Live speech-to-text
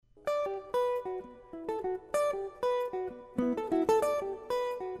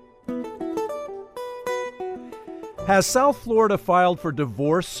Has South Florida filed for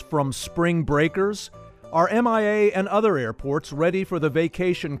divorce from spring breakers? Are MIA and other airports ready for the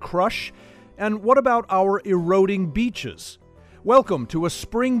vacation crush? And what about our eroding beaches? Welcome to a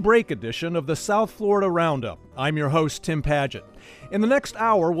spring break edition of the South Florida Roundup. I'm your host, Tim Padgett. In the next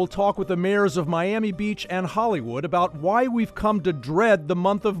hour, we'll talk with the mayors of Miami Beach and Hollywood about why we've come to dread the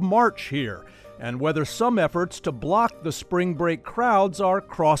month of March here, and whether some efforts to block the spring break crowds are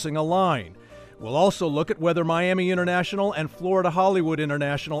crossing a line. We'll also look at whether Miami International and Florida Hollywood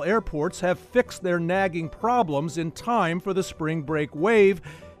International airports have fixed their nagging problems in time for the spring break wave,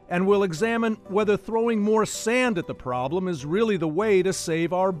 and we'll examine whether throwing more sand at the problem is really the way to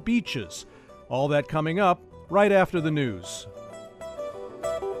save our beaches. All that coming up right after the news.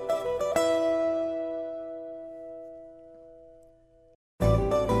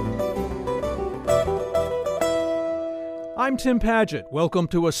 I'm Tim Padgett. Welcome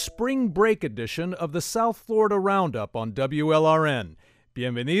to a spring break edition of the South Florida Roundup on WLRN.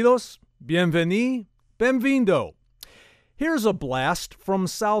 Bienvenidos, bienveni, benvindo. Here's a blast from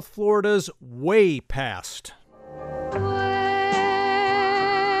South Florida's way past. Where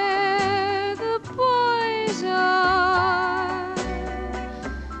the boys are,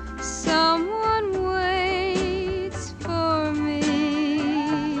 someone waits for me.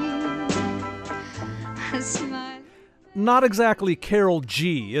 A smile. Not exactly Carol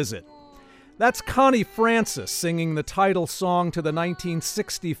G, is it? That's Connie Francis singing the title song to the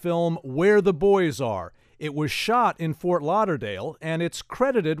 1960 film Where the Boys Are. It was shot in Fort Lauderdale, and it's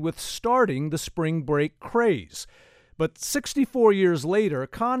credited with starting the spring break craze. But 64 years later,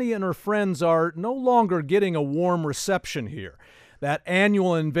 Connie and her friends are no longer getting a warm reception here. That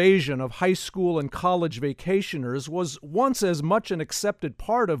annual invasion of high school and college vacationers was once as much an accepted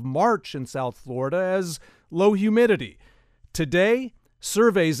part of March in South Florida as low humidity. Today,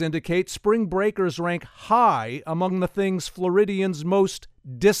 surveys indicate spring breakers rank high among the things Floridians most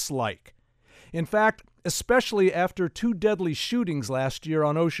dislike. In fact, especially after two deadly shootings last year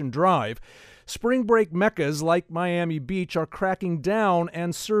on Ocean Drive, spring break meccas like Miami Beach are cracking down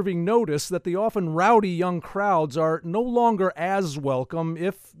and serving notice that the often rowdy young crowds are no longer as welcome,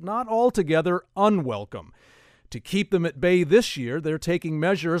 if not altogether unwelcome. To keep them at bay this year, they're taking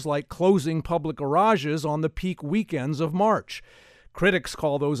measures like closing public garages on the peak weekends of March. Critics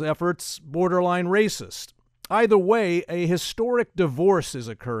call those efforts borderline racist. Either way, a historic divorce is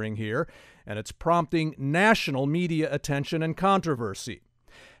occurring here, and it's prompting national media attention and controversy.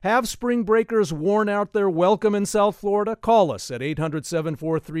 Have spring breakers worn out their welcome in South Florida? Call us at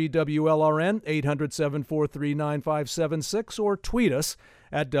 800-743-WLRN, 800-743-9576, or tweet us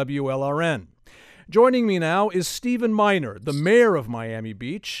at WLRN. Joining me now is Stephen Miner, the mayor of Miami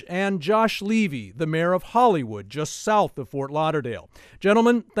Beach, and Josh Levy, the mayor of Hollywood, just south of Fort Lauderdale.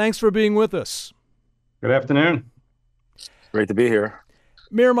 Gentlemen, thanks for being with us. Good afternoon. Great to be here.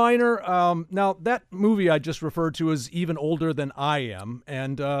 Mayor Miner, now that movie I just referred to is even older than I am,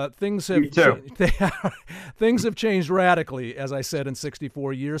 and things have things have changed radically, as I said, in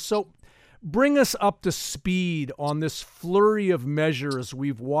 64 years. So bring us up to speed on this flurry of measures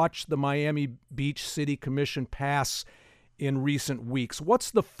we've watched the Miami Beach City Commission pass in recent weeks. What's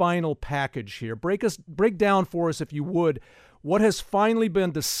the final package here? Break down for us, if you would, what has finally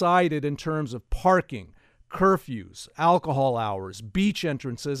been decided in terms of parking, curfews, alcohol hours, beach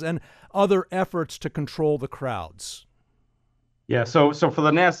entrances, and other efforts to control the crowds. Yeah, so for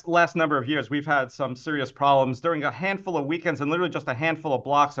the last number of years, we've had some serious problems during a handful of weekends and literally just a handful of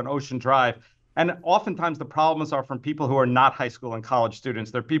blocks on Ocean Drive. And oftentimes the problems are from people who are not high school and college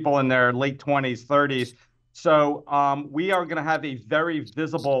students. They're people in their late 20s, 30s. So we are going to have a very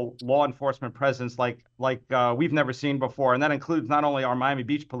visible law enforcement presence like we've never seen before. And that includes not only our Miami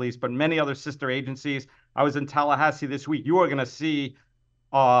Beach Police, but many other sister agencies. I was in Tallahassee this week. You are going to see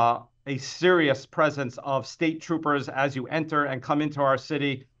a serious presence of state troopers as you enter and come into our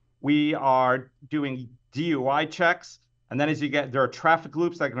city. We are doing DUI checks. And then as you there are traffic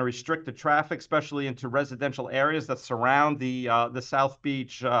loops that are going to restrict the traffic, especially into residential areas that surround the South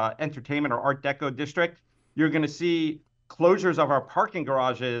Beach Entertainment or Art Deco district. You're going to see closures of our parking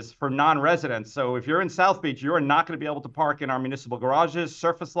garages for non-residents. So if you're in South Beach, you're not going to be able to park in our municipal garages,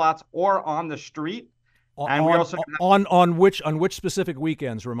 surface lots, or on the street. And we also on which specific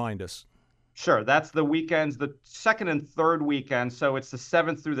weekends? Remind us. Sure, that's the weekends, the second and third weekend. So it's the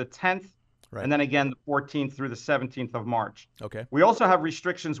 7th through the 10th, right. And then again the 14th through the 17th of March. Okay. We also have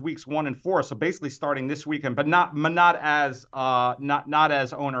restrictions weeks 1 and 4. So basically starting this weekend, but not as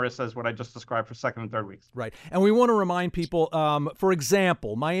onerous as what I just described for second and third weeks. Right. And we want to remind people, for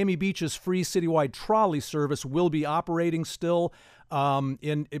example, Miami Beach's free citywide trolley service will be operating still.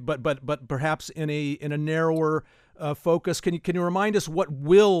 But perhaps in a narrower focus. Can you remind us what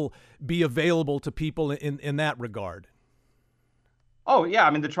will be available to people in that regard? Oh yeah, I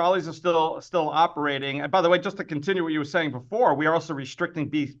mean the trolleys are still operating. And by the way, just to continue what you were saying before, we are also restricting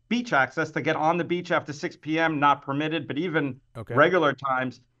beach access. To get on the beach after 6 p.m. not permitted, but even regular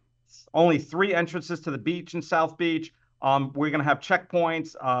times, only 3 entrances to the beach in South Beach. We're going to have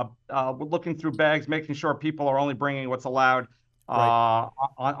checkpoints. We're looking through bags, making sure people are only bringing what's allowed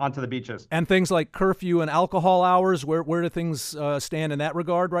onto the beaches. And things like curfew and alcohol hours, where do things stand in that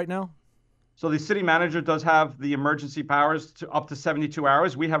regard right now? So the city manager does have the emergency powers to up to 72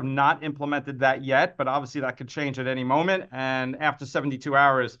 hours. We have not implemented that yet, but obviously that could change at any moment. And after 72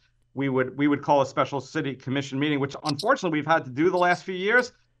 hours, we would call a special city commission meeting, which unfortunately we've had to do the last few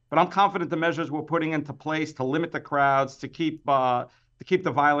years. But I'm confident the measures we're putting into place to limit the crowds, to keep the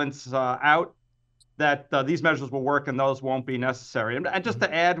violence out, that these measures will work and those won't be necessary. And just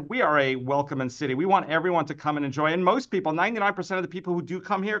to add, we are a welcoming city. We want everyone to come and enjoy. And most people, 99% of the people who do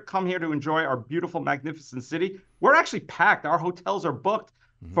come here to enjoy our beautiful, magnificent city. We're actually packed. Our hotels are booked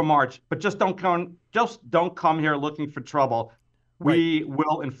for March, but just don't come here looking for trouble. We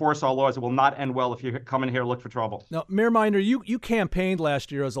will enforce our laws. It will not end well if you come in here and look for trouble. Now, Mayor Miner, you campaigned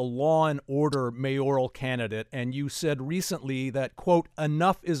last year as a law and order mayoral candidate, and you said recently that, quote,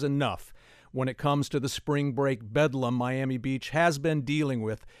 enough is enough when it comes to the spring break bedlam Miami Beach has been dealing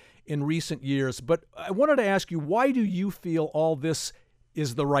with in recent years. But I wanted to ask you, why do you feel all this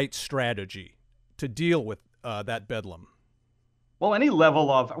is the right strategy to deal with that bedlam? Well,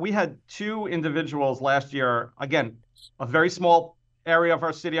 we had 2 individuals last year, again, a very small area of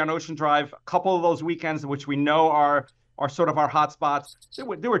our city on Ocean Drive, a couple of those weekends, which we know are sort of our hot spots.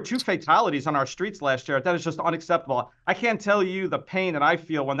 There were 2 fatalities on our streets last year. That is just unacceptable. I can't tell you the pain that I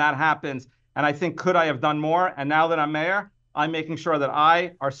feel when that happens. And I think, could I have done more? And now that I'm mayor, I'm making sure that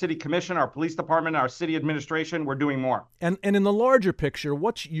our city commission, our police department, our city administration, we're doing more. And in the larger picture,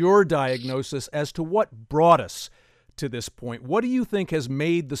 what's your diagnosis as to what brought us to this point? What do you think has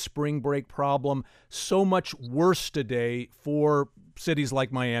made the spring break problem so much worse today for cities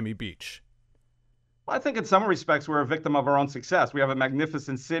like Miami Beach? Well, I think in some respects, we're a victim of our own success. We have a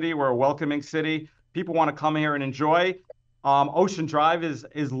magnificent city. We're a welcoming city. People want to come here and enjoy. Ocean Drive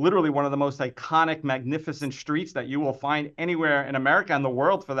is literally one of the most iconic, magnificent streets that you will find anywhere in America and the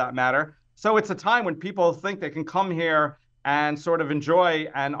world, for that matter. So it's a time when people think they can come here and sort of enjoy,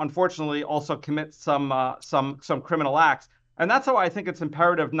 and unfortunately also commit some criminal acts. And that's how I think it's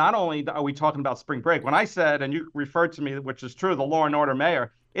imperative. Not only are we talking about spring break, when I said, and you referred to me, which is true, the law and order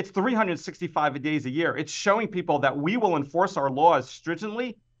mayor, it's 365 days a year. It's showing people that we will enforce our laws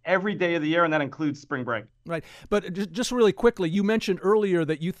stringently every day of the year, and that includes spring break. Right. But just really quickly, you mentioned earlier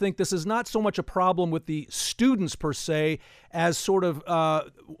that you think this is not so much a problem with the students per se as sort of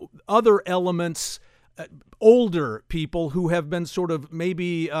other elements, older people who have been sort of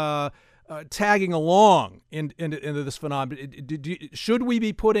maybe tagging along into this phenomenon. Should we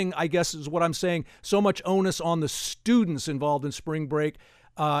be putting, I guess is what I'm saying, so much onus on the students involved in spring break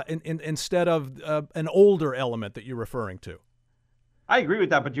instead of an older element that you're referring to? I agree with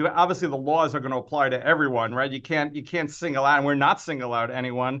that, but obviously the laws are going to apply to everyone, right? You can't single out, and we're not single out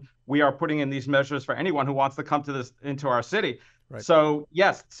anyone. We are putting in these measures for anyone who wants to come into our city. Right. So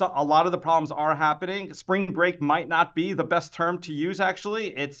yes, a lot of the problems are happening. Spring break might not be the best term to use.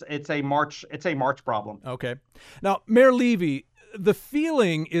 Actually, it's a March problem. Okay. Now, Mayor Levy, the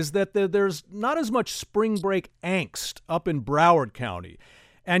feeling is that there's not as much spring break angst up in Broward County.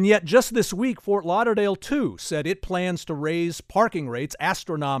 And yet just this week, Fort Lauderdale, too, said it plans to raise parking rates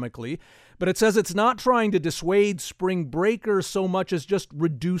astronomically, but it says it's not trying to dissuade spring breakers so much as just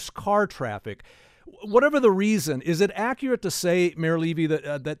reduce car traffic. Whatever the reason, is it accurate to say, Mayor Levy,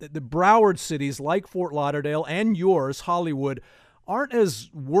 that the Broward cities like Fort Lauderdale and yours, Hollywood, aren't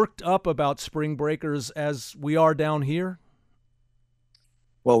as worked up about spring breakers as we are down here?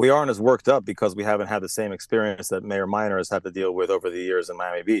 Well, we aren't as worked up because we haven't had the same experience that Mayor Miner has had to deal with over the years in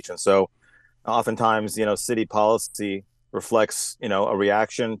Miami Beach. And so oftentimes, city policy reflects, a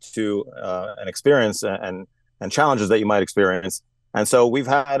reaction to an experience and challenges that you might experience. And so we've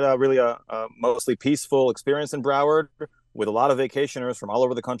had really a mostly peaceful experience in Broward with a lot of vacationers from all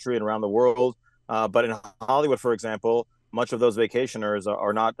over the country and around the world. But in Hollywood, for example, much of those vacationers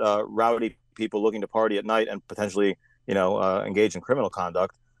are not rowdy people looking to party at night and potentially engage in criminal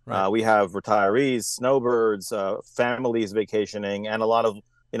conduct. Right. We have retirees, snowbirds, families vacationing, and a lot of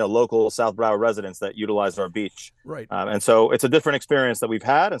local South Broward residents that utilize our beach. Right. And so it's a different experience that we've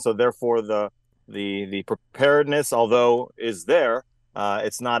had, and so therefore the preparedness, although is there,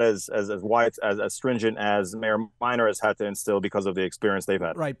 it's not as wide as stringent as Mayor Minor has had to instill because of the experience they've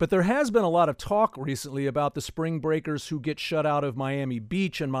had. Right, but there has been a lot of talk recently about the spring breakers who get shut out of Miami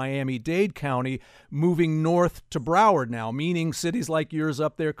Beach and Miami-Dade County moving north to Broward now, meaning cities like yours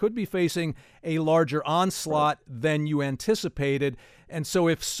up there could be facing a larger onslaught than you anticipated. And so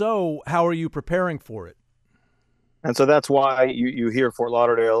if so, how are you preparing for it? And so that's why you hear Fort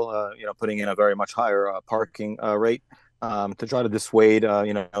Lauderdale, putting in a very much higher parking rate to try to dissuade,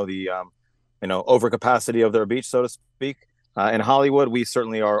 the overcapacity of their beach, so to speak. In Hollywood, we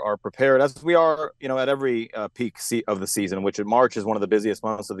certainly are prepared, as we are, at every peak of the season, which in March is one of the busiest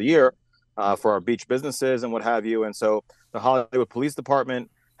months of the year for our beach businesses and what have you. And so the Hollywood Police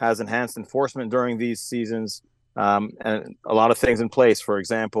Department has enhanced enforcement during these seasons, and a lot of things in place. For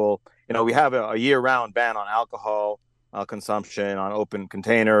example, we have a year-round ban on alcohol consumption on open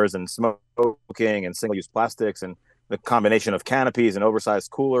containers and smoking and single-use plastics and the combination of canopies and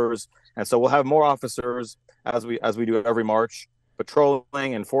oversized coolers. And so we'll have more officers as we do every March,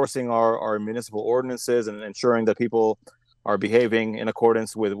 patrolling, enforcing our municipal ordinances and ensuring that people are behaving in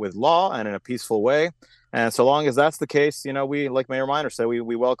accordance with law and in a peaceful way. And so long as that's the case, we, like Mayor Minor said,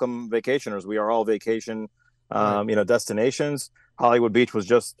 we welcome vacationers. We are all vacation destinations. Hollywood Beach was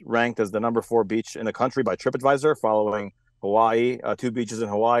just ranked as the number 4 beach in the country by TripAdvisor, following Hawaii, 2 beaches in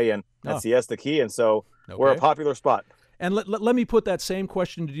Hawaii and Siesta Key. And so we're a popular spot. And let me put that same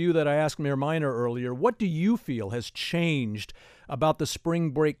question to you that I asked Mayor Minor earlier. What do you feel has changed about the spring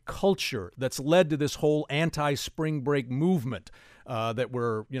break culture that's led to this whole anti-spring break movement that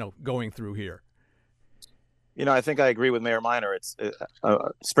we're going through here? I think I agree with Mayor Minor. It's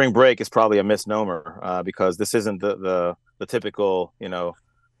spring break is probably a misnomer because this isn't the typical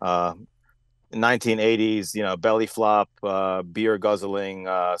 1980s belly flop beer guzzling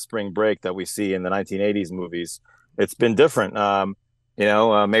spring break that we see in the 1980s movies. It's been different.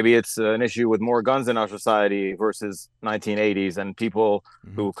 Maybe it's an issue with more guns in our society versus 1980s, and people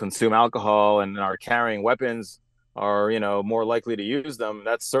who consume alcohol and are carrying weapons are more likely to use them.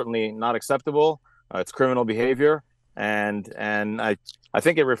 That's certainly not acceptable. It's criminal behavior, and I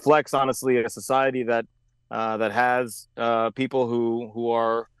think it reflects, honestly, a society that has people who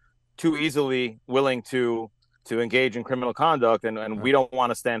are too easily willing to engage in criminal conduct, and we don't want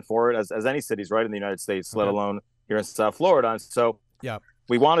to stand for it as any cities, right, in the United States, let alone here in South Florida. And so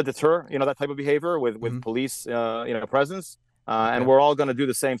we want to deter that type of behavior with police presence, and we're all going to do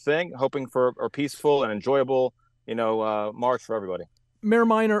the same thing, hoping for a peaceful and enjoyable March for everybody. Mayor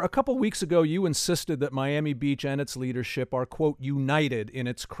Minor, a couple weeks ago, you insisted that Miami Beach and its leadership are, quote, united in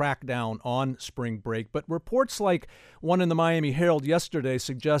its crackdown on spring break. But reports like one in the Miami Herald yesterday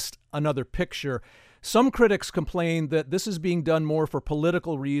suggest another picture. Some critics complain that this is being done more for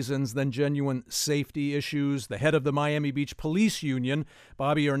political reasons than genuine safety issues. The head of the Miami Beach Police Union,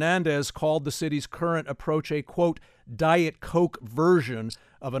 Bobby Hernandez, called the city's current approach a, quote, Diet Coke version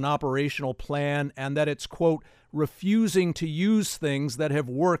of an operational plan, and that it's, quote, refusing to use things that have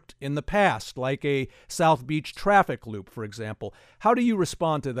worked in the past, like a South Beach traffic loop, for example. How do you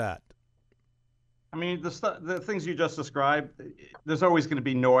respond to that? I mean, the things you just described, there's always going to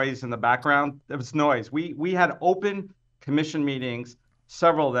be noise in the background. It's noise. We had open commission meetings,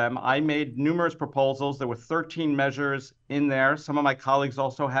 several of them. I made numerous proposals. There were 13 measures in there. Some of my colleagues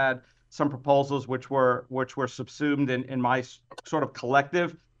also had some proposals which were subsumed in my sort of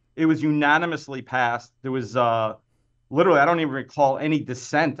collective. It was unanimously passed. There was literally, I don't even recall any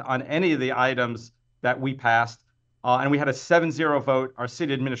dissent on any of the items that we passed. And we had a 7-0 vote. Our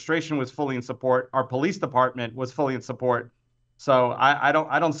city administration was fully in support. Our police department was fully in support. So I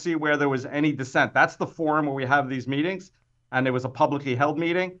don't see where there was any dissent. That's the forum where we have these meetings, and it was a publicly held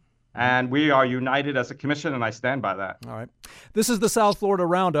meeting. And we are united as a commission, and I stand by that. All right. This is the South Florida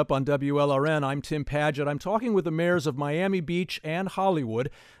Roundup on WLRN. I'm Tim Padgett. I'm talking with the mayors of Miami Beach and Hollywood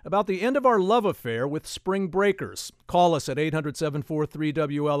about the end of our love affair with spring breakers. Call us at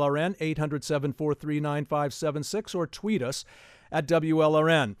 800-743-WLRN, 800-743-9576, or tweet us at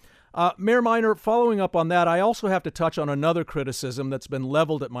WLRN. Mayor Minor, following up on that, I also have to touch on another criticism that's been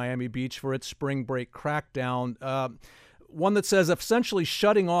leveled at Miami Beach for its spring break crackdown. One that says essentially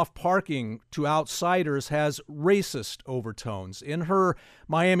shutting off parking to outsiders has racist overtones. In her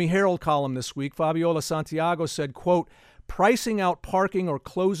Miami Herald column this week, Fabiola Santiago said, quote, pricing out parking or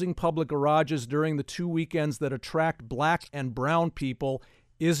closing public garages during the 2 weekends that attract black and brown people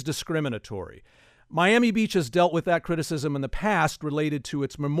is discriminatory. Miami Beach has dealt with that criticism in the past related to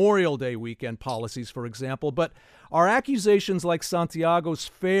its Memorial Day weekend policies, for example, but are accusations like Santiago's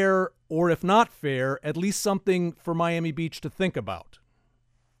fair, or if not fair, at least something for Miami Beach to think about?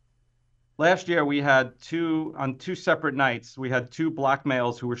 Last year, we had on two separate nights, we had two black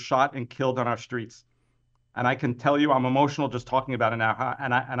males who were shot and killed on our streets. And I can tell you, I'm emotional just talking about it now.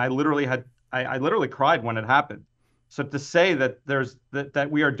 And I literally I literally cried when it happened. So to say that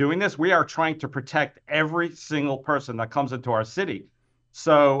that we are doing this, we are trying to protect every single person that comes into our city.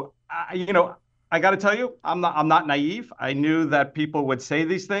 So, I got to tell you, I'm not naive. I knew that people would say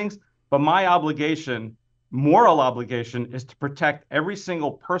these things, but my obligation, moral obligation, is to protect every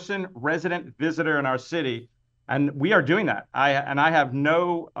single person, resident, visitor in our city, and we are doing that. I have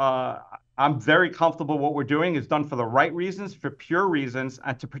no. I'm very comfortable. What we're doing is done for the right reasons, for pure reasons,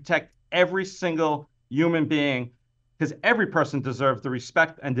 and to protect every single human being, because every person deserves the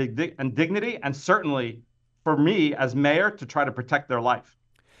respect and dignity, and certainly for me as mayor to try to protect their life.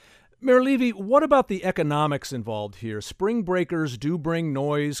 Mayor Levy, what about the economics involved here? Spring breakers do bring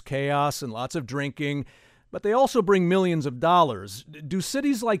noise, chaos, and lots of drinking, but they also bring millions of dollars. Do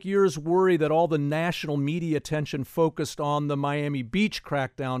cities like yours worry that all the national media attention focused on the Miami Beach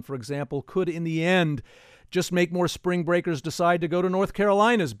crackdown, for example, could in the end just make more spring breakers decide to go to North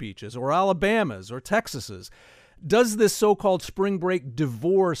Carolina's beaches or Alabama's or Texas's? Does this so-called spring break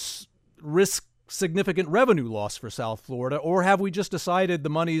divorce risk significant revenue loss for South Florida, or have we just decided the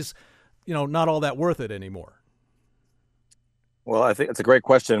money's, not all that worth it anymore? Well, I think it's a great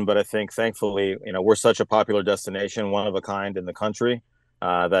question, but I think thankfully, we're such a popular destination, one of a kind in the country,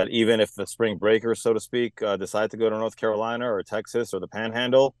 that even if the spring breakers, so to speak, decide to go to North Carolina or Texas or the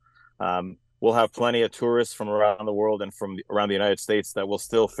Panhandle, we'll have plenty of tourists from around the world and from around the United States that will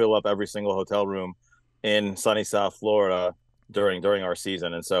still fill up every single hotel room in sunny South Florida during our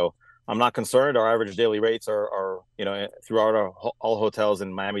season. And so I'm not concerned. Our average daily rates are throughout all hotels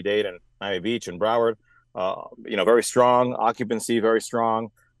in Miami-Dade and Miami Beach and Broward, very strong. Occupancy very strong.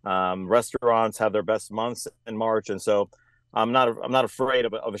 Restaurants have their best months in March, and so I'm not afraid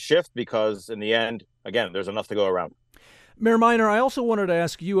of a shift, because in the end, again, there's enough to go around. Mayor Minor, I also wanted to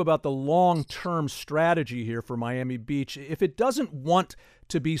ask you about the long-term strategy here for Miami Beach. If it doesn't want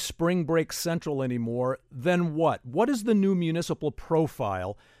to be spring break central anymore, then what? What is the new municipal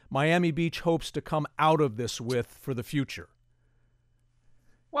profile Miami Beach hopes to come out of this with for the future?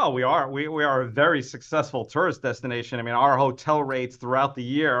 Well, we are a very successful tourist destination. I mean, our hotel rates throughout the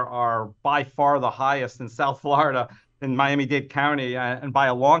year are by far the highest in South Florida, in Miami-Dade County, and by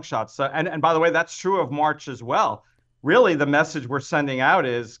a long shot. So, and by the way, that's true of March as well. Really, the message we're sending out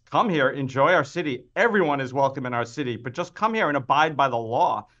is come here, enjoy our city. Everyone is welcome in our city, but just come here and abide by the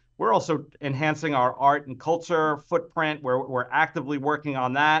law. We're also enhancing our art and culture footprint. We're actively working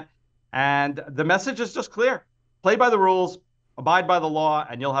on that. And the message is just clear. Play by the rules, abide by the law,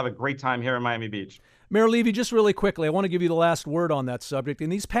 and you'll have a great time here in Miami Beach. Mayor Levy, just really quickly, I want to give you the last word on that subject. In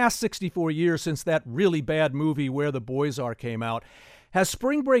these past 64 years since that really bad movie Where the Boys Are came out, has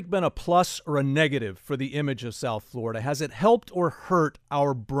spring break been a plus or a negative for the image of South Florida? Has it helped or hurt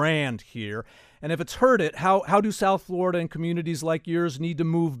our brand here? And if it's hurt it, how do South Florida and communities like yours need to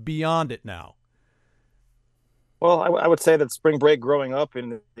move beyond it now? Well, I would say that spring break growing up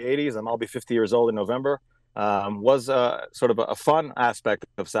in the 80s, I'll be 50 years old in November, was sort of a fun aspect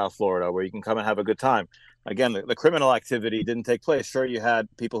of South Florida where you can come and have a good time. Again, the criminal activity didn't take place. Sure, you had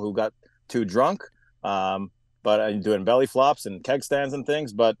people who got too drunk, but doing belly flops and keg stands and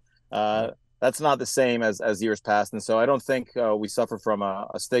things, but that's not the same as years past. And so I don't think we suffer from a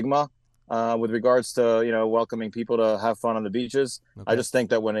stigma with regards to, welcoming people to have fun on the beaches. Okay. I just think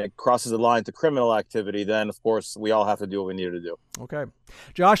that when it crosses the line to criminal activity, then of course we all have to do what we need to do. Okay.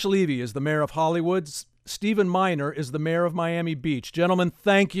 Josh Levy is the mayor of Hollywood. Stephen Minor is the mayor of Miami Beach. Gentlemen,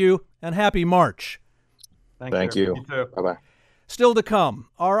 thank you and happy March. Thank you. You too. Bye-bye. Still to come,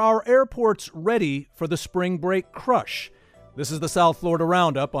 are our airports ready for the spring break crush? This is the South Florida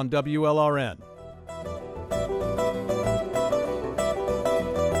Roundup on WLRN.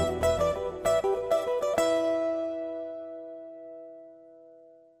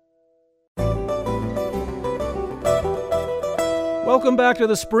 Welcome back to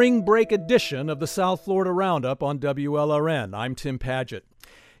the spring break edition of the South Florida Roundup on WLRN. I'm Tim Padgett.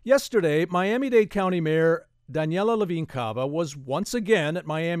 Yesterday, Miami-Dade County Mayor Daniela Levine Cava was once again at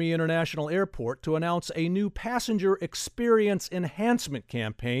Miami International Airport to announce a new passenger experience enhancement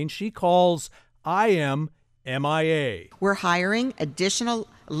campaign she calls I Am MIA. We're hiring additional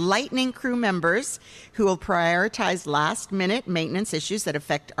Lightning crew members who will prioritize last-minute maintenance issues that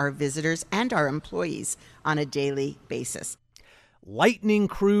affect our visitors and our employees on a daily basis. Lightning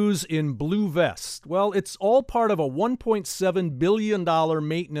crews in blue vests. Well, it's all part of a $1.7 billion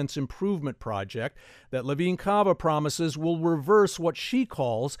maintenance improvement project that Levine Cava promises will reverse what she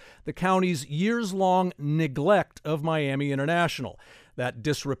calls the county's years-long neglect of Miami International. That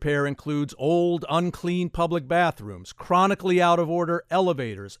disrepair includes old, unclean public bathrooms, chronically out of order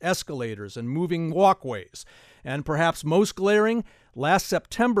elevators, escalators, and moving walkways. And perhaps most glaring, last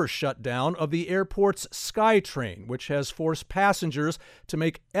September's shutdown of the airport's SkyTrain, which has forced passengers to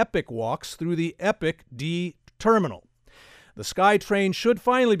make epic walks through the Epic D terminal. The SkyTrain should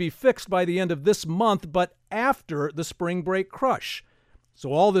finally be fixed by the end of this month, but after the spring break crush.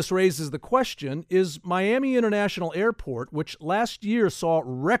 So all this raises the question, is Miami International Airport, which last year saw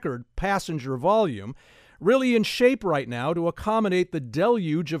record passenger volume, really in shape right now to accommodate the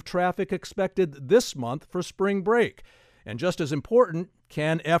deluge of traffic expected this month for spring break? And just as important,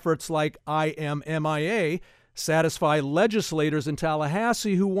 can efforts like IMMIA satisfy legislators in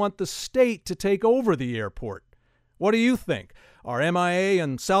Tallahassee who want the state to take over the airport? What do you think? Are MIA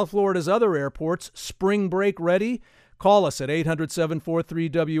and South Florida's other airports spring break ready? Call us at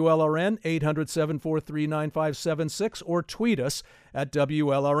 800-743-WLRN, 800-743-9576, or tweet us at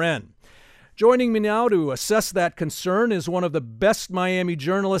WLRN. Joining me now to assess that concern is one of the best Miami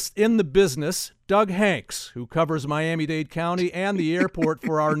journalists in the business, Doug Hanks, who covers Miami-Dade County and the airport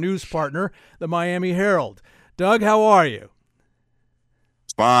for our news partner, the Miami Herald. Doug, how are you?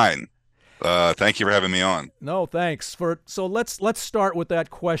 Fine. Thank you for having me on. No, thanks. So let's start with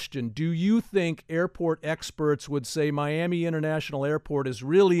that question. Do you think airport experts would say Miami International Airport is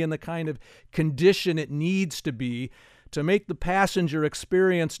really in the kind of condition it needs to be to make the passenger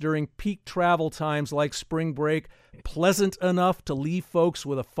experience during peak travel times like spring break pleasant enough to leave folks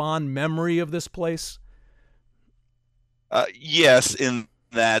with a fond memory of this place? Yes, in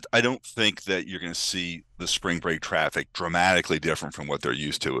that I don't think that you're going to see the spring break traffic dramatically different from what they're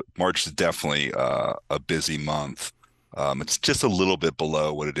used to. March is definitely a busy month. It's just a little bit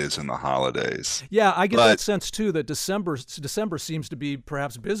below what it is in the holidays. Yeah, I get that sense too, that December seems to be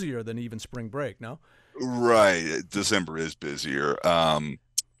perhaps busier than even spring break, no? Right. December is busier.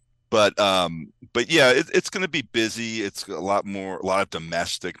 But yeah, it's going to be busy. It's a lot of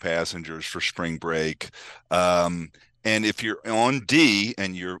domestic passengers for spring break. And if you're on D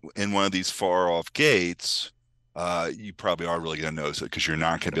and you're in one of these far off gates, you probably are really going to notice it because you're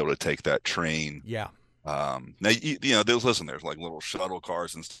not going to be able to take that train. Yeah. Now, there's like little shuttle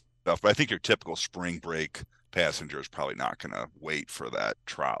cars and stuff, but I think your typical spring break passenger is probably not going to wait for that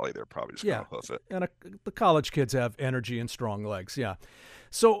trolley. They're probably just going to hoof it. And the college kids have energy and strong legs. Yeah.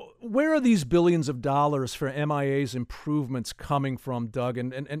 So where are these billions of dollars for MIA's improvements coming from, Doug?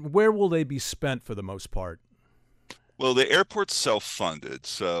 And where will they be spent for the most part? Well, the airport's self-funded,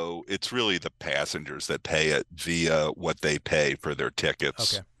 so it's really the passengers that pay it via what they pay for their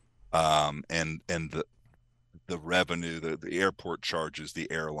tickets. Okay. And the revenue, the airport charges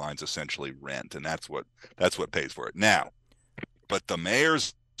the airlines essentially rent, and that's what pays for it. Now, but the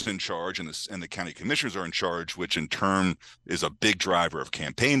mayor's in charge and the county commissioners are in charge, which in turn is a big driver of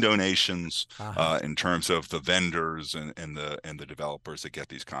campaign donations in terms of the vendors and the developers that get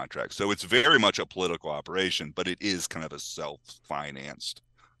these contracts. So it's very much a political operation, but it is kind of a self-financed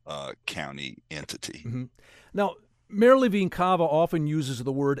county entity. Mm-hmm. Now, Mayor Levine Cava often uses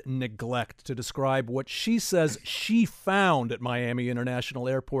the word neglect to describe what she says she found at Miami International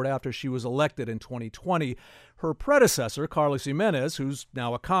Airport after she was elected in 2020. Her predecessor, Carlos Jimenez, who's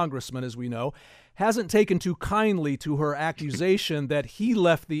now a congressman, as we know, hasn't taken too kindly to her accusation that he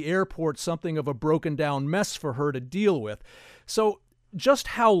left the airport something of a broken-down mess for her to deal with. So just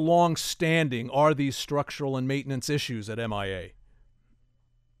how long-standing are these structural and maintenance issues at MIA?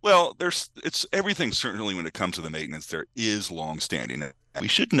 Well, it's everything. Certainly, when it comes to the maintenance, there is long-standing. We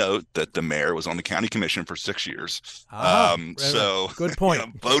should note that the mayor was on the county commission for 6 years. So good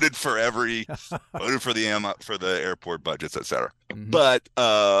point. Voted for the airport budgets, et cetera. Mm-hmm. But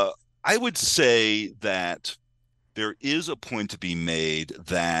I would say that there is a point to be made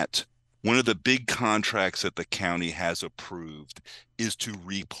that one of the big contracts that the county has approved is to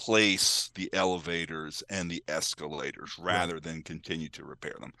replace the elevators and the escalators rather than continue to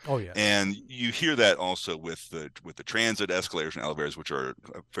repair them. Oh yeah. And you hear that also with the transit escalators and elevators, which are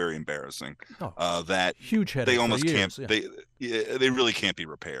very embarrassing. That huge headache. They almost years, can't. They really can't be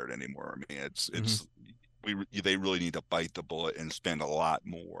repaired anymore. I mean, they really need to bite the bullet and spend a lot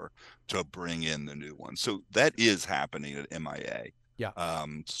more to bring in the new ones. So that is happening at MIA. Yeah.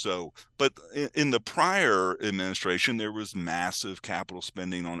 But in the prior administration, there was massive capital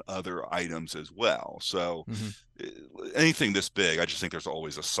spending on other items as well. So anything this big, I just think there's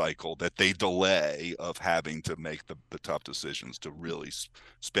always a cycle that they delay of having to make the tough decisions to really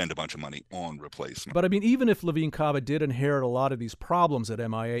spend a bunch of money on replacement. But I mean, even if Levine Cava did inherit a lot of these problems at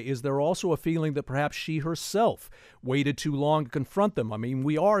MIA, is there also a feeling that perhaps she herself waited too long to confront them? I mean,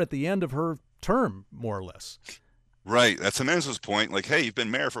 we are at the end of her term, more or less. Right. That's Menendez's point. Like, hey, you've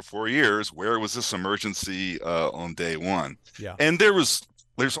been mayor for 4 years. Where was this emergency on day one? Yeah. And there's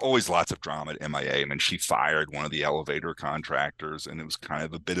always lots of drama at MIA. I mean, she fired one of the elevator contractors, and it was kind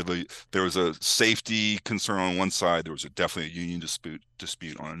of there was a safety concern on one side. There was definitely a union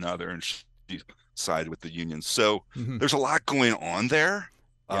dispute on another, and she sided with the union. So there's a lot going on there.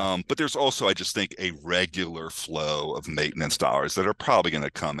 Yeah. But there's also, I just think, a regular flow of maintenance dollars that are probably going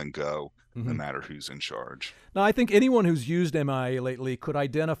to come and go no matter who's in charge. Now, I think anyone who's used MIA lately could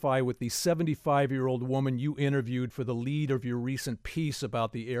identify with the 75-year-old woman you interviewed for the lead of your recent piece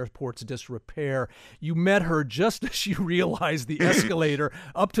about the airport's disrepair. You met her just as she realized the escalator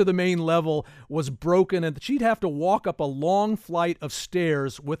up to the main level was broken and that she'd have to walk up a long flight of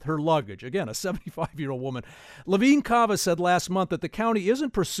stairs with her luggage. Again, a 75-year-old woman. Levine Cava said last month that the county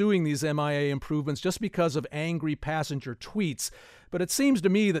isn't pursuing these MIA improvements just because of angry passenger tweets. But it seems to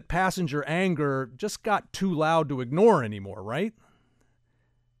me that passenger anger just got too loud to ignore anymore, right?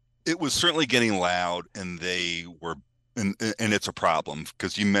 It was certainly getting loud, and and it's a problem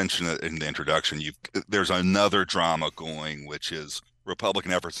because you mentioned it in the introduction. There's another drama going, which is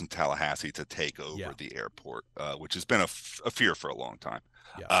Republican efforts in Tallahassee to take over the airport, which has been a fear for a long time.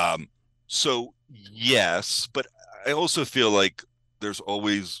 Yeah. So yes, but I also feel like there's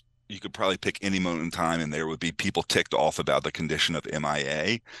always, you could probably pick any moment in time and there would be people ticked off about the condition of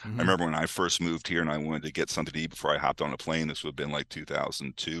MIA. I remember when I first moved here and I wanted to get something to eat before I hopped on a plane. This would have been like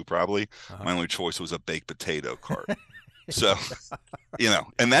 2002 probably. My only choice was a baked potato cart. So,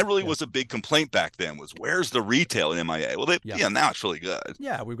 and that really was a big complaint back then, was where's the retail in MIA? Well, now it's really good.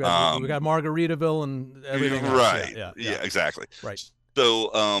 Yeah, we've got Margaritaville and everything else. Right. Yeah, exactly. Right.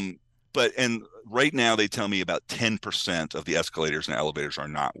 So, and right now they tell me about 10% of the escalators and elevators are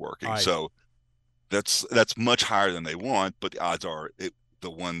not working. So that's much higher than they want, but the odds are the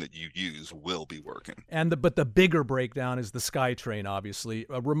one that you use will be working. But the bigger breakdown is the SkyTrain, obviously.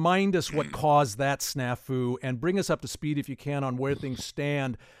 Remind us what caused that snafu and bring us up to speed, if you can, on where things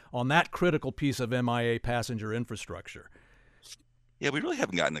stand on that critical piece of MIA passenger infrastructure. Yeah, we really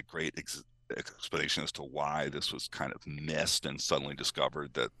haven't gotten a great explanation as to why this was kind of missed and suddenly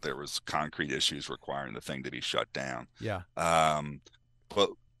discovered that there was concrete issues requiring the thing to be shut down. Yeah. But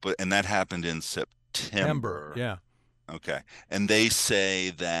that happened in September. Yeah. Okay. And they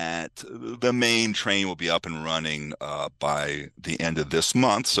say that the main train will be up and running by the end of this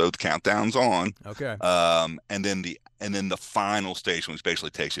month. So the countdown's on. Okay. And then the final station, which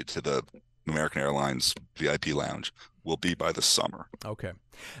basically takes you to the American Airlines VIP lounge, will be by the summer. Okay.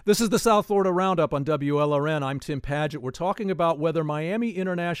 This is the South Florida Roundup on WLRN. I'm Tim Padgett. We're talking about whether Miami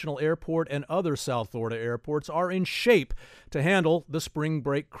International Airport and other South Florida airports are in shape to handle the spring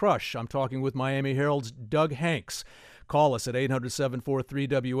break crush. I'm talking with Miami Herald's Doug Hanks. Call us at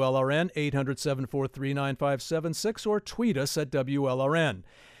 800-743-WLRN, 800-743-9576, or tweet us at WLRN.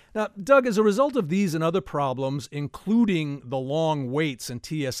 Now, Doug, as a result of these and other problems, including the long waits and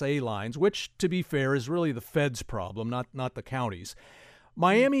TSA lines, which, to be fair, is really the Fed's problem, not the county's,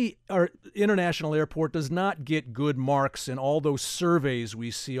 Miami International Airport does not get good marks in all those surveys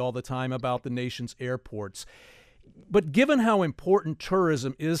we see all the time about the nation's airports. But given how important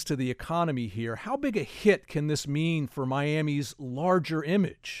tourism is to the economy here, how big a hit can this mean for Miami's larger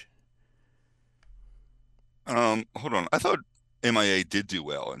image? Hold on. I thought MIA did do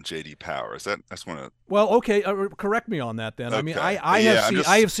well in JD Power. That's one of. Well, okay, correct me on that then. Okay. I mean, I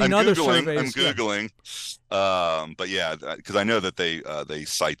have seen other surveys. I'm googling, but yeah, because I know that they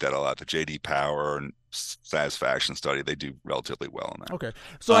cite that a lot. The JD Power and satisfaction study, they do relatively well on that. Okay,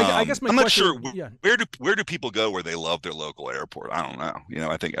 so I guess I'm question, not sure yeah. where do people go where they love their local airport? I don't know.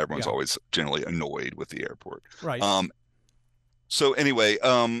 I think everyone's always generally annoyed with the airport. Right. So anyway,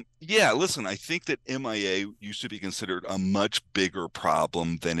 listen, I think that MIA used to be considered a much bigger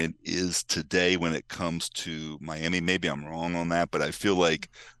problem than it is today when it comes to Miami. Maybe I'm wrong on that, but I feel like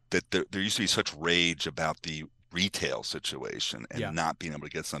that there used to be such rage about the retail situation and not being able to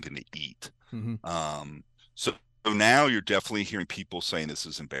get something to eat. So now you're definitely hearing people saying this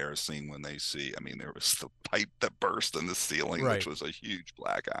is embarrassing when they see, there was the pipe that burst in the ceiling, which was a huge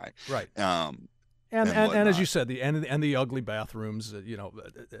black eye. Right. And as you said, the ugly bathrooms, et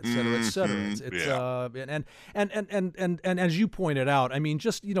cetera, et cetera. And as you pointed out,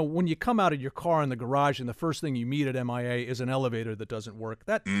 just when you come out of your car in the garage and the first thing you meet at MIA is an elevator that doesn't work,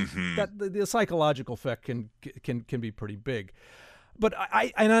 that the psychological effect can be pretty big. But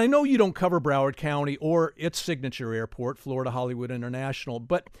I know you don't cover Broward County or its signature airport, Florida Hollywood International,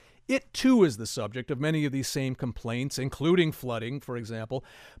 but it, too, is the subject of many of these same complaints, including flooding, for example.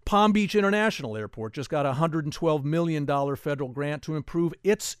 Palm Beach International Airport just got a $112 million federal grant to improve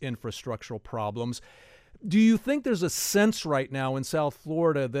its infrastructural problems. Do you think there's a sense right now in South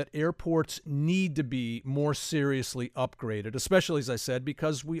Florida that airports need to be more seriously upgraded, especially, as I said,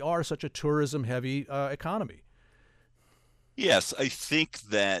 because we are such a tourism-heavy economy? Yes, I think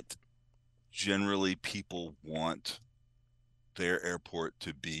that generally people want their airport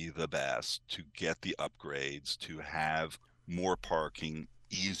to be the best, to get the upgrades, to have more parking,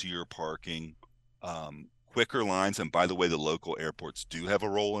 easier parking, quicker lines. And by the way, the local airports do have a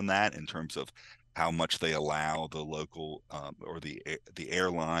role in that in terms of how much they allow the local or the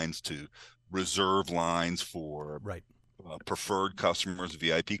airlines to reserve lines for Right. preferred customers,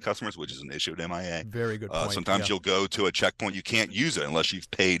 VIP customers, which is an issue at MIA. Very good point. Sometimes you'll go to a checkpoint, you can't use it unless you've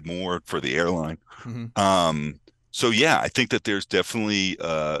paid more for the airline. So yeah, I think that there's definitely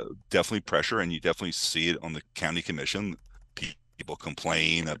pressure, and you definitely see it on the county commission. People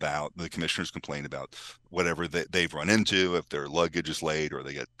complain about, the commissioners complain about whatever they've run into, if their luggage is late, or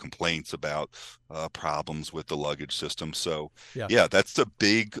they get complaints about problems with the luggage system. So yeah, that's a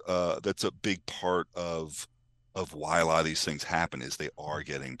big part of why a lot of these things happen, is they are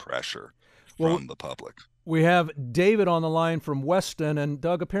getting pressure from the public. We have David on the line from Weston, and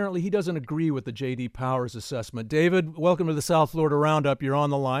Doug, apparently he doesn't agree with the J.D. Powers assessment. David, welcome to the South Florida Roundup. You're on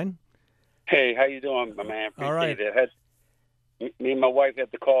the line. Hey, how you doing, my man? Appreciate All right. it. Me and my wife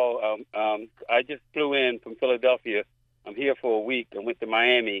had to call. I just flew in from Philadelphia. I'm here for a week. I went to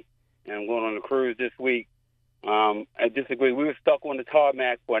Miami, and I'm going on a cruise this week. I disagree. We were stuck on the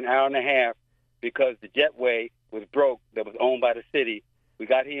tarmac for an hour and a half because the jetway was broke that was owned by the city. We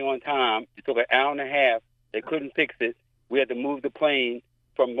got here on time. It took an hour and a half. They couldn't fix it. We had to move the plane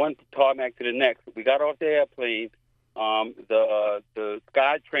from one tarmac to the next. We got off the airplane. The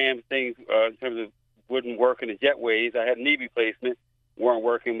SkyTram things, in terms of wouldn't work in the jetways. I had knee replacement, weren't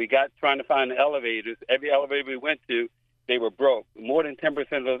working. We got trying to find the elevators. Every elevator we went to, they were broke. More than 10%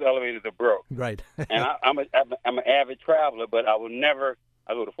 of those elevators are broke. Right. And I'm an avid traveler, but I will never.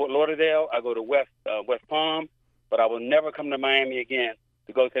 I go to Fort Lauderdale. I go to West Palm, but I will never come to Miami again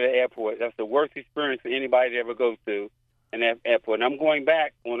to go to the airport. That's the worst experience for anybody to ever go to in that airport. And I'm going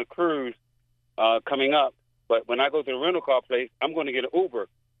back on a cruise coming up. But when I go to the rental car place, I'm going to get an Uber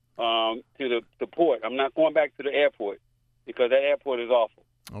to the port. I'm not going back to the airport because that airport is awful.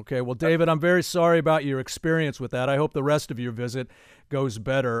 Okay, well, David, I'm very sorry about your experience with that. I hope the rest of your visit goes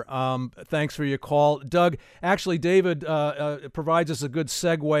better. Thanks for your call. Doug, actually, David provides us a good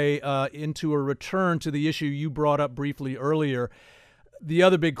segue into a return to the issue you brought up briefly earlier. The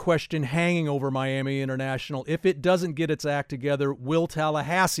other big question hanging over Miami International, if it doesn't get its act together, will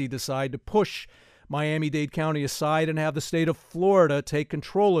Tallahassee decide to push Miami-Dade County aside and have the state of Florida take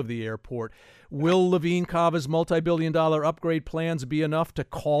control of the airport? Will Levine Cava's multi-billion-dollar upgrade plans be enough to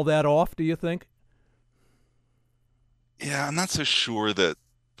call that off, do you think? Yeah, I'm not so sure that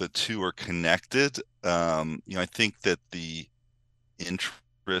the two are connected. I think that the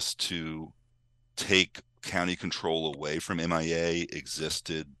interest to take county control away from MIA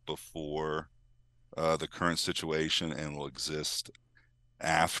existed before the current situation and will exist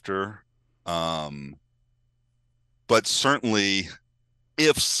after. But certainly,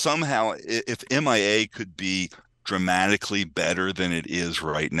 if MIA could be dramatically better than it is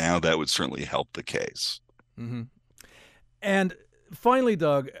right now, that would certainly help the case. Mm-hmm. And finally,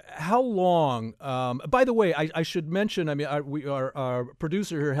 Doug, how long? By the way, I should mention. I mean, our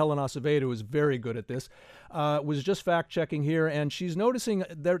producer here, Helen Acevedo, is very good at this. Was just fact checking here, and she's noticing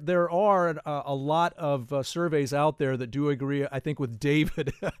there are a lot of surveys out there that do agree, I think, with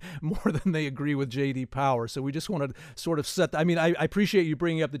David more than they agree with J.D. Power. So we just want to sort of set. I mean, I appreciate you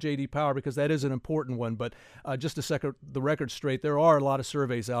bringing up the J.D. Power because that is an important one. But just to set the record straight, there are a lot of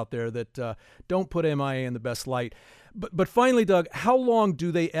surveys out there that don't put MIA in the best light. But finally, Doug, how long do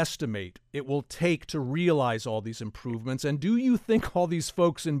they estimate it will take to realize all these improvements? And do you think all these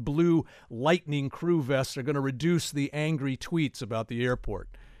folks in blue lightning crew vests are going to reduce the angry tweets about the airport?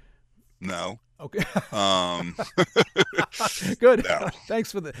 No. Okay. Good. No.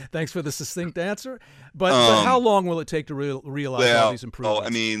 Thanks for the succinct answer. But how long will it take to realize all these improvements? Well, I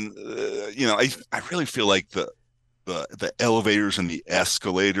mean, I really feel like the elevators and the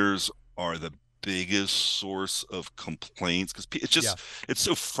escalators are the biggest source of complaints because it's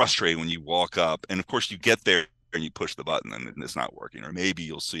so frustrating when you walk up and of course you get there and you push the button and it's not working, or maybe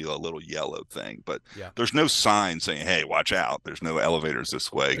you'll see a little yellow thing, but there's no sign saying, hey, watch out, there's no elevators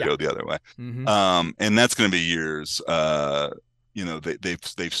this way, go the other way. Mm-hmm. And that's going to be years.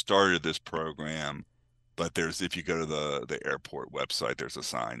 They've started this program, but if you go to the airport website, there's a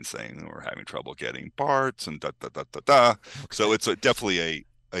sign saying we're having trouble getting parts and Okay. So it's definitely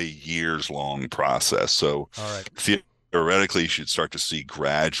a years long process. So theoretically, you should start to see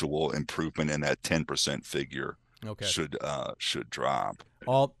gradual improvement in that 10% figure. Okay. Should drop.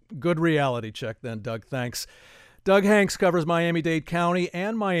 All good reality check then, Doug. Thanks. Doug Hanks covers Miami-Dade County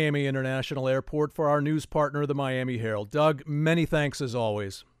and Miami International Airport for our news partner, the Miami Herald. Doug, many thanks as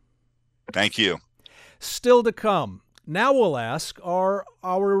always. Thank you. Still to come. Now we'll ask, are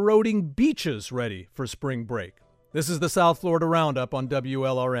our eroding beaches ready for spring break? This is the South Florida Roundup on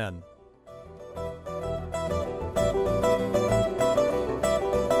WLRN.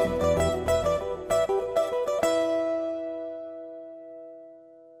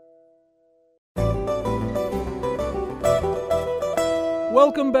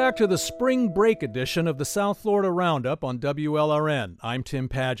 Welcome back to the spring break edition of the South Florida Roundup on WLRN. I'm Tim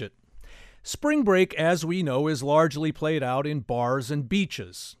Padgett. Spring break, as we know, is largely played out in bars and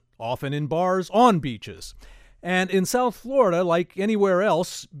beaches, often in bars on beaches. And in South Florida, like anywhere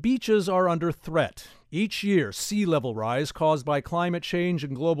else, beaches are under threat. Each year, sea level rise caused by climate change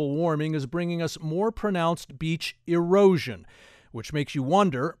and global warming is bringing us more pronounced beach erosion, which makes you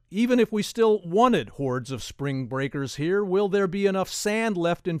wonder, even if we still wanted hordes of spring breakers here, will there be enough sand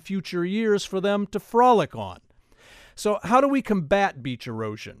left in future years for them to frolic on? So how do we combat beach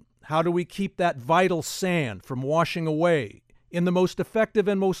erosion? How do we keep that vital sand from washing away in the most effective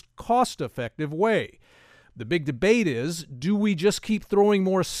and most cost-effective way? The big debate is, do we just keep throwing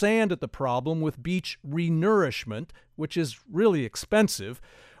more sand at the problem with beach renourishment, which is really expensive,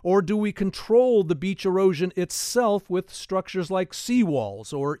 or do we control the beach erosion itself with structures like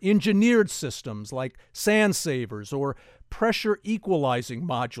seawalls or engineered systems like sand savers or pressure equalizing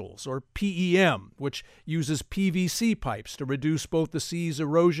modules, or PEM, which uses PVC pipes to reduce both the sea's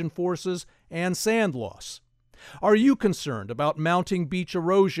erosion forces and sand loss? Are you concerned about mounting beach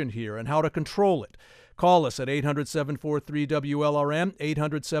erosion here and how to control it? Call us at 800-743-WLRN,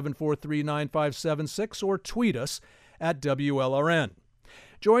 800-743-9576, or tweet us at WLRN.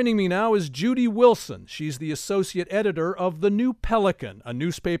 Joining me now is Judy Wilson. She's the associate editor of The New Pelican, a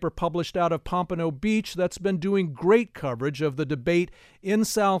newspaper published out of Pompano Beach that's been doing great coverage of the debate in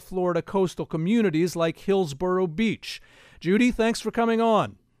South Florida coastal communities like Hillsborough Beach. Judy, thanks for coming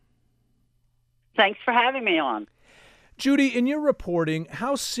on. Thanks for having me on. Judy, in your reporting,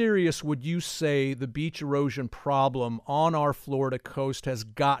 how serious would you say the beach erosion problem on our Florida coast has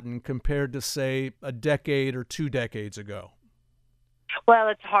gotten compared to, say, a decade or 2 decades ago? Well,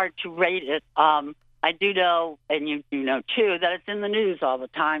 it's hard to rate it. I do know, and you know too, that it's in the news all the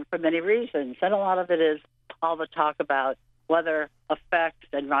time for many reasons. And a lot of it is all the talk about weather effects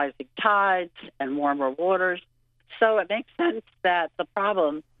and rising tides and warmer waters. So it makes sense that the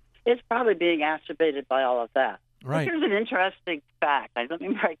problem is probably being exacerbated by all of that. Right. Here's an interesting fact. Let me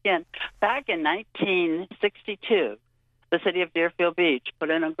break in. Back in 1962, the city of Deerfield Beach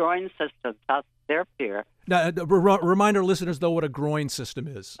put in a groin system south of their pier. Now, remind our listeners, though, what a groin system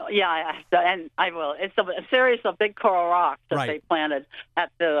is. Yeah, and I will. It's a series of big coral rocks that they planted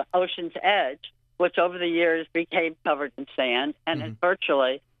at the ocean's edge, which over the years became covered in sand and has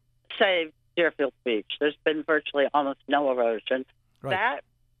virtually saved Deerfield Beach. There's been virtually almost no erosion. Right.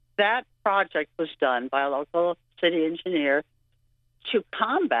 That project was done by a local city engineer to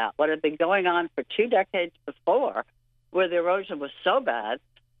combat what had been going on for 2 decades before, where the erosion was so bad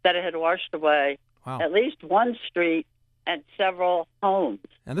that it had washed away at least one street and several homes.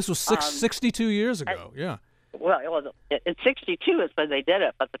 And this was 62 years ago, yeah. Well, in 62 is when they did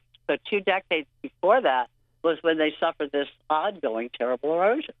it, but the 2 decades before that was when they suffered this ongoing terrible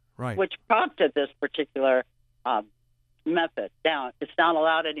erosion, which prompted this particular method. Now, it's not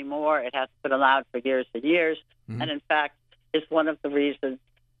allowed anymore. It has been allowed for years and years, and in fact, is one of the reasons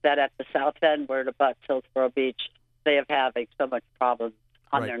that at the south end, where it abuts Hillsborough Beach, they have having so much problems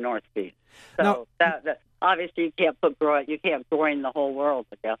on their north beach. So that obviously you can't groin the whole world,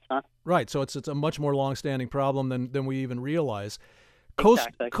 I guess, huh? Right. So it's a much more longstanding problem than we even realize.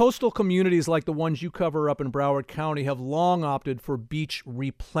 Exactly. Coastal communities like the ones you cover up in Broward County have long opted for beach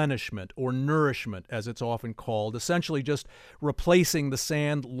replenishment, or nourishment, as it's often called, essentially just replacing the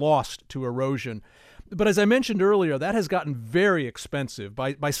sand lost to erosion. But as I mentioned earlier, that has gotten very expensive.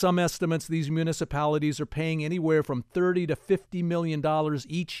 By some estimates, these municipalities are paying anywhere from $30 to $50 million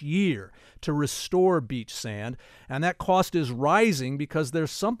each year to restore beach sand, and that cost is rising because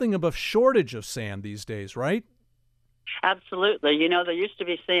there's something of a shortage of sand these days, right? Absolutely. You know, there used to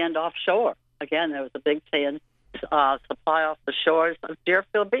be sand offshore. Again, there was a big sand supply off the shores of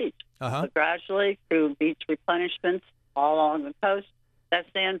Deerfield Beach. But gradually, through beach replenishments all along the coast, that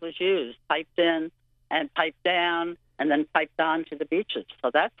sand was used, piped in and piped down, and then piped on to the beaches.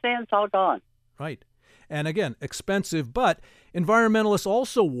 So that sand's all gone. Right. and again, expensive. But environmentalists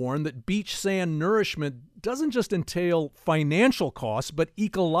also warn that beach sand nourishment doesn't just entail financial costs, but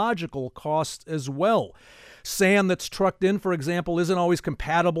ecological costs as well. Sand that's trucked in, for example, isn't always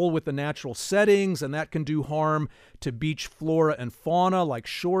compatible with the natural settings, and that can do harm to beach flora and fauna like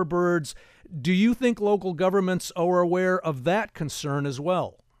shorebirds. Do you think local governments are aware of that concern as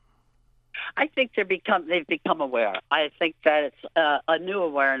well? I think they've become aware. I think that it's a new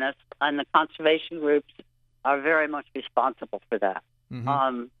awareness, and the conservation groups are very much responsible for that.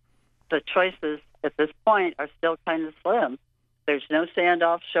 Mm-hmm. The choices at this point are still kind of slim. There's no sand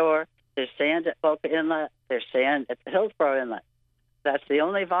offshore. There's sand at Boca Inlet. There's sand at the Hillsborough Inlet. That's the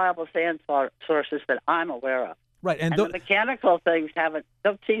only viable sand sources that I'm aware of. Right, and the mechanical things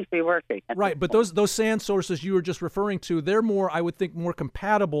don't seem to be working. Right, but those sand sources you were just referring to, they're more, I would think, more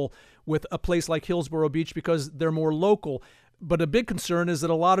compatible with a place like Hillsborough Beach because they're more local. But a big concern is that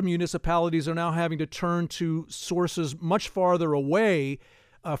a lot of municipalities are now having to turn to sources much farther away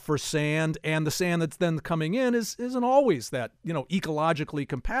for sand, and the sand that's then coming in isn't always that ecologically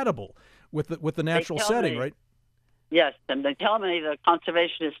compatible with the natural setting, right? Yes, and they tell me, the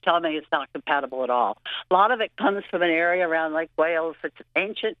conservationists tell me it's not compatible at all. A lot of it comes from an area around Lake Wales. It's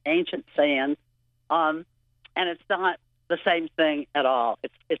ancient sand, and it's not the same thing at all.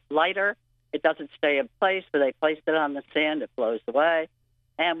 It's lighter. It doesn't stay in place. When they place it on the sand, it blows away.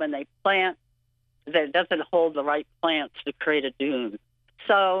 And when they plant, it doesn't hold the right plants to create a dune.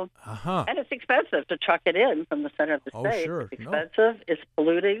 So, and it's expensive to truck it in from the center of the state. Sure. It's expensive. It's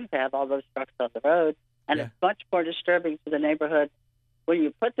polluting to have all those trucks on the road. And it's much more disturbing to the neighborhood when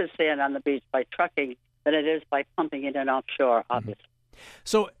you put the sand on the beach by trucking than it is by pumping it in offshore, obviously.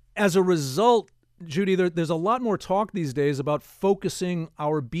 So as a result, Judy, there's a lot more talk these days about focusing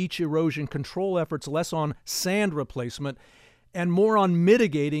our beach erosion control efforts less on sand replacement and more on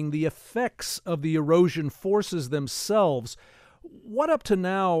mitigating the effects of the erosion forces themselves. What up to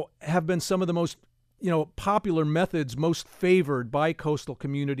now have been some of the most popular methods most favored by coastal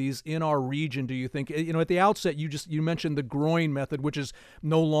communities in our region, do you think? At the outset, you mentioned the groin method, which is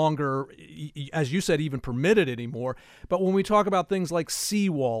no longer, as you said, even permitted anymore. But when we talk about things like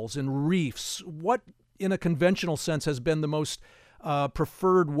seawalls and reefs, what, in a conventional sense, has been the most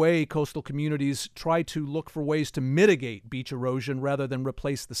preferred way coastal communities try to look for ways to mitigate beach erosion rather than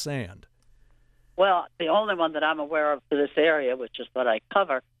replace the sand? Well, the only one that I'm aware of for this area, which is what I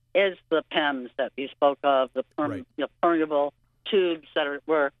cover, is the PEMs that we spoke of, the permeable tubes that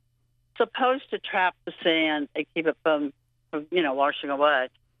were supposed to trap the sand and keep it from washing away.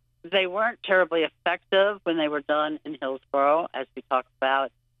 They weren't terribly effective when they were done in Hillsborough, as we talked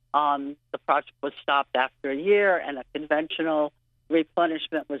about. The project was stopped after a year, and a conventional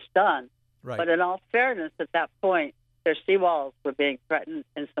replenishment was done. Right. But in all fairness, at that point, their seawalls were being threatened,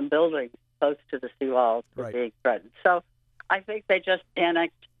 and some buildings close to the seawalls were being threatened. So I think they just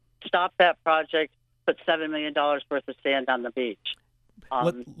panicked, stopped that project, put $7 million worth of sand on the beach.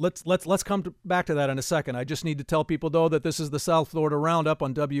 Let's come back to that in a second. I just need to tell people, though, that this is the South Florida Roundup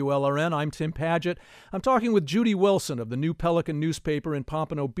on WLRN. I'm Tim Padgett. I'm talking with Judy Wilson of the New Pelican newspaper in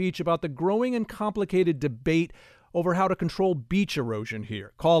Pompano Beach about the growing and complicated debate over how to control beach erosion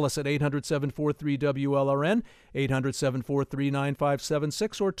here. Call us at 800-743-WLRN,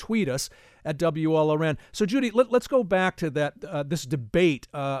 800-743-9576, or tweet us at WLRN. So, Judy, let's go back to that this debate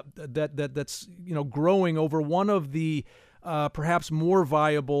that's growing over one of the perhaps more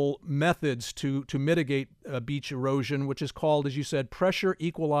viable methods to mitigate beach erosion, which is called, as you said, pressure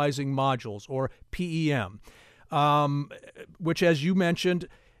equalizing modules, or PEM, which, as you mentioned,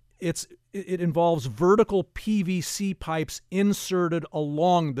 it involves vertical PVC pipes inserted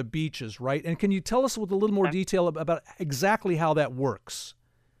along the beaches, right? And can you tell us with a little more detail about exactly how that works?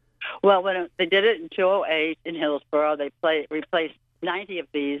 Well, when they did it in 2008 in Hillsborough, they replaced 90 of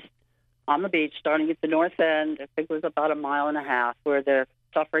these on the beach, starting at the north end. I think it was about 1.5 miles where they're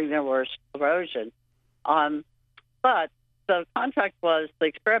suffering their worst erosion. But the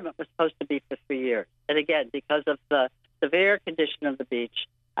experiment was supposed to be for 3 years. And again, because of the severe condition of the beach,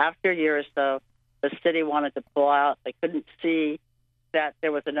 after a year or so, the city wanted to pull out. They couldn't see that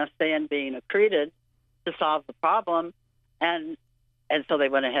there was enough sand being accreted to solve the problem, and so they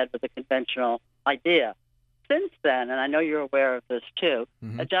went ahead with the conventional idea. Since then, and I know you're aware of this too,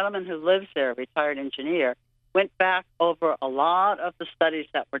 a gentleman who lives there, a retired engineer, went back over a lot of the studies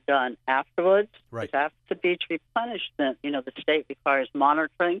that were done afterwards. Right. Because after the beach replenishment, the state requires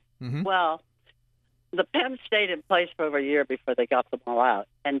monitoring. Well, the PEM stayed in place for over a year before they got them all out.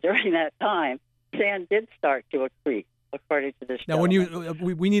 And during that time, sand did start to accrete. according to this. Now, when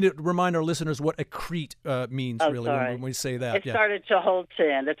we need to remind our listeners what accrete means, really, when we say that. It started to hold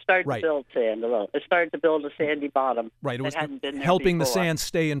sand. It started Right. to build sand a little. It started to build a sandy bottom. Right. It was hadn't been there helping the before. sand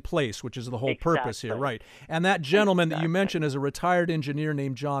stay in place, which is the whole purpose here. Exactly. Right. And that gentleman that you mentioned is a retired engineer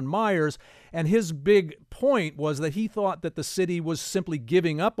named John Myers, and his big point was that he thought that the city was simply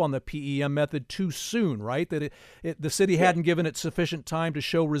giving up on the PEM method too soon, right? That the city hadn't given it sufficient time to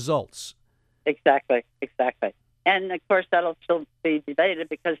show results. Exactly. And, of course, that'll still be debated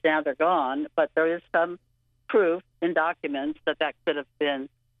because now they're gone. But there is some proof in documents that could have been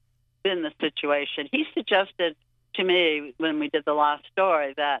the situation. He suggested to me when we did the last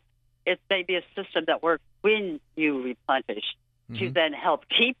story that it may be a system that works when you replenish to then help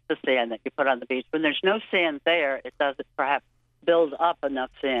keep the sand that you put on the beach. When there's no sand there, it doesn't perhaps build up enough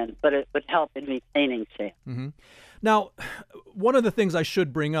sand, but it would help in retaining sand. Mm-hmm. Now, one of the things I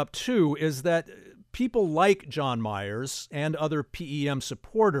should bring up, too, is that people like John Myers and other PEM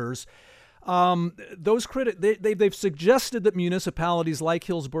supporters, they've suggested that municipalities like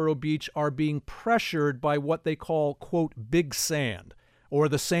Hillsborough Beach are being pressured by what they call, quote, big sand, or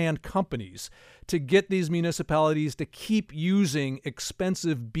the sand companies, to get these municipalities to keep using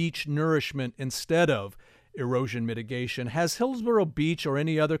expensive beach nourishment instead of erosion mitigation. Has Hillsborough Beach or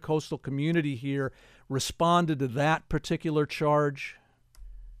any other coastal community here responded to that particular charge?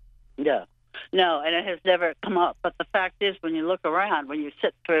 No, and it has never come up. But the fact is, when you look around, when you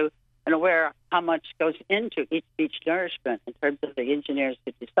sit through and aware how much goes into each beach nourishment in terms of the engineers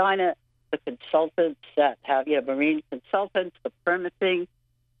who design it, the consultants that have, marine consultants, the permitting,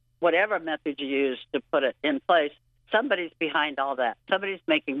 whatever method you use to put it in place, somebody's behind all that. Somebody's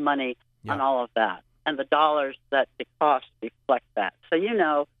making money on all of that. And the dollars that it costs reflect that. So,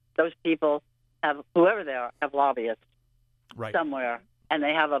 those people whoever they are, have lobbyists somewhere. And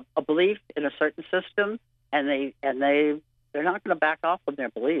they have a belief in a certain system, and they're not going to back off from their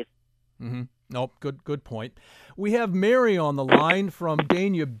beliefs. Mm-hmm. Nope. Good point. We have Mary on the line from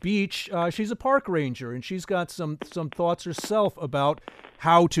Dania Beach. She's a park ranger, and she's got some thoughts herself about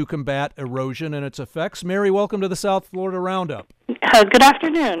how to combat erosion and its effects. Mary, welcome to the South Florida Roundup. Good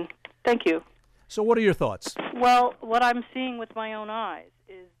afternoon. Thank you. So what are your thoughts? Well, what I'm seeing with my own eyes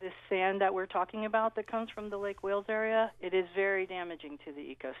is this sand that we're talking about that comes from the Lake Wales area. It is very damaging to the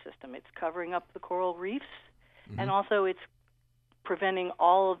ecosystem. It's covering up the coral reefs, and also it's preventing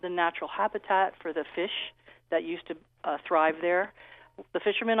all of the natural habitat for the fish that used to thrive there. The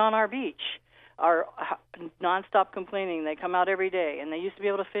fishermen on our beach are nonstop complaining. They come out every day, and they used to be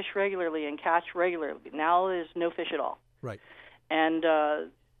able to fish regularly and catch regularly. Now there's no fish at all. Right. And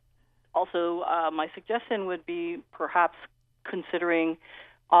also, my suggestion would be perhaps considering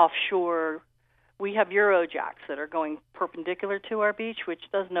offshore. We have Eurojacks that are going perpendicular to our beach, which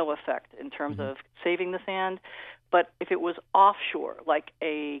does no effect in terms of saving the sand. But if it was offshore, like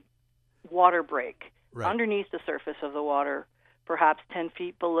a water break, underneath the surface of the water, perhaps 10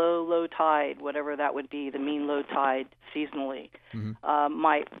 feet below low tide, whatever that would be, the mean low tide seasonally,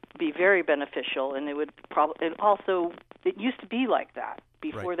 might be very beneficial. And it would it used to be like that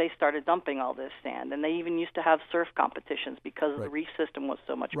before they started dumping all this sand. And they even used to have surf competitions because the reef system was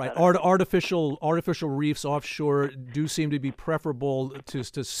so much better. Artificial reefs offshore do seem to be preferable to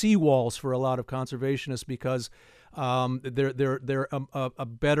seawalls for a lot of conservationists because they're a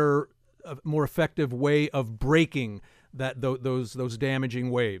better, more effective way of breaking those damaging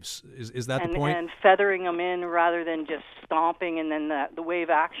waves. Is that the point? And feathering them in rather than just stomping and then the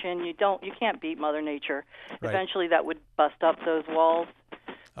wave action. You can't beat Mother Nature. Right. Eventually that would bust up those walls.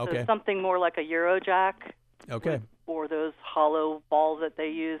 Okay. So something more like a Eurojack. Okay. Or those hollow balls that they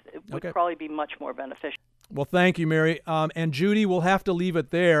use, it would probably be much more beneficial. Well, thank you, Mary. And Judy, we'll have to leave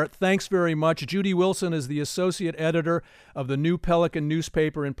it there. Thanks very much. Judy Wilson is the associate editor of the New Pelican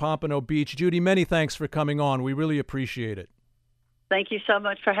newspaper in Pompano Beach. Judy, many thanks for coming on. We really appreciate it. Thank you so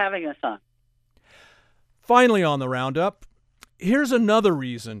much for having us on. Finally on the Roundup, here's another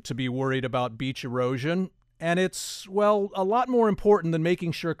reason to be worried about beach erosion, and it's, well, a lot more important than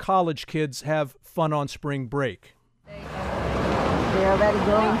making sure college kids have fun on spring break. They're already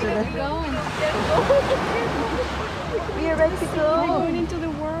going to the... We are ready to go. We're going into the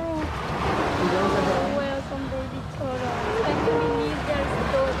world. Welcome, baby turtles. I can believe that's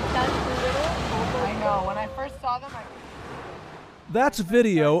little. I know. When I first saw them, That's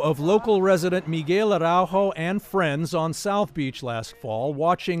video of local resident Miguel Araujo and friends on South Beach last fall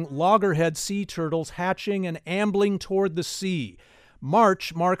watching loggerhead sea turtles hatching and ambling toward the sea.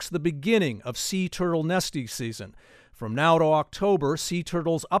 March marks the beginning of sea turtle nesting season. From now to October, sea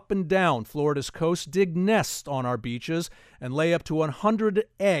turtles up and down Florida's coast dig nests on our beaches and lay up to 100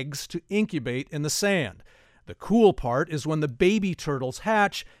 eggs to incubate in the sand. The cool part is when the baby turtles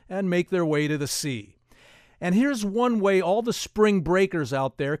hatch and make their way to the sea. And here's one way all the spring breakers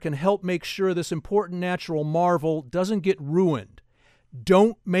out there can help make sure this important natural marvel doesn't get ruined.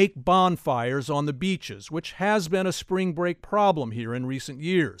 Don't make bonfires on the beaches, which has been a spring break problem here in recent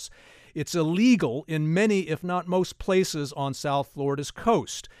years. It's illegal in many, if not most, places on South Florida's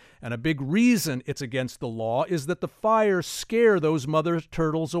coast. And a big reason it's against the law is that the fires scare those mother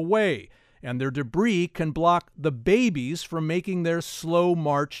turtles away, and their debris can block the babies from making their slow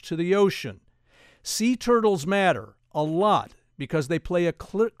march to the ocean. Sea turtles matter a lot because they play a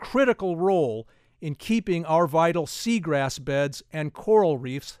critical role in keeping our vital seagrass beds and coral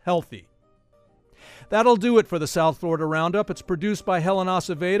reefs healthy. That'll do it for the South Florida Roundup. It's produced by Helen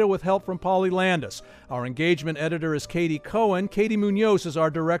Acevedo with help from Polly Landis. Our engagement editor is Katie Cohen. Katie Munoz is our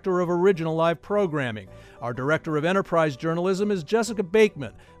director of original live programming. Our director of enterprise journalism is Jessica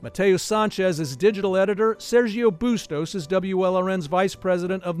Bakeman. Mateo Sanchez is digital editor. Sergio Bustos is WLRN's vice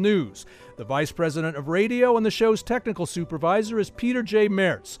president of news. The vice president of radio and the show's technical supervisor is Peter J.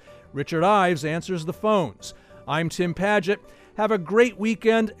 Mertz. Richard Ives answers the phones. I'm Tim Padgett. Have a great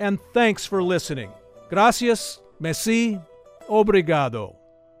weekend, and thanks for listening. Gracias, merci, obrigado.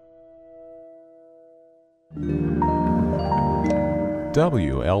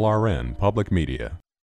 WLRN Public Media.